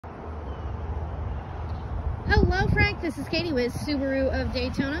Hello Frank, this is Katie with Subaru of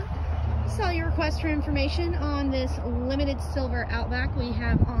Daytona. Saw your request for information on this limited silver Outback we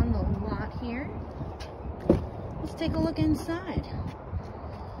have on the lot here. Let's take a look inside.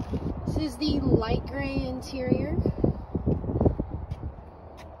 This is the light gray interior.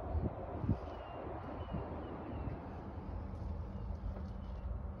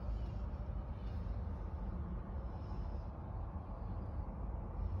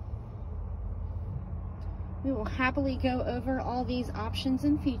 We will happily go over all these options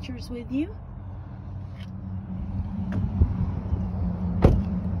and features with you.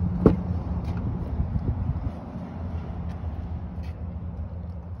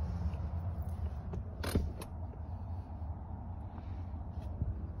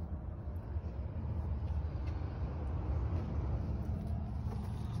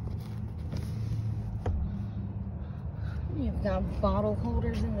 You've got bottle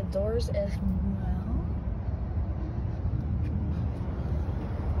holders in the doors as well.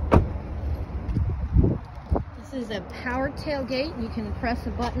 This is a powered tailgate. You can press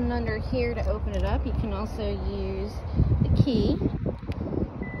a button under here to open it up. You can also use the key.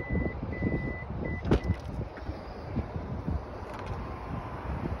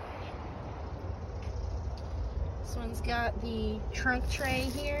 This one's got the trunk tray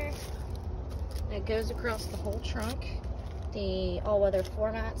here that goes across the whole trunk. The all-weather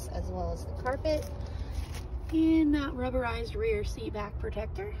floor mats as well as the carpet. And that rubberized rear seat back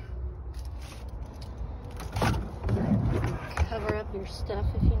protector. Cover up your stuff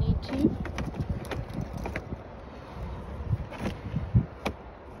if you need to.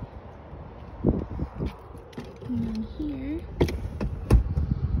 And then here,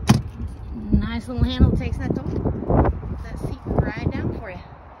 nice little handle takes that door. That seat right down for you.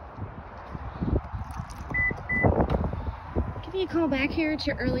 Give me a call back here at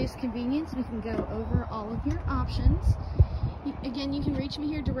your earliest convenience. We can go over all of your options. Again, you can reach me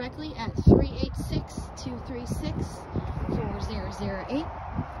here directly at 386-236-4008.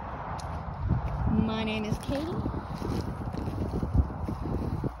 My name is Katie,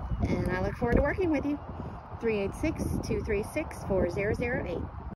 and I look forward to working with you. 386-236-4008.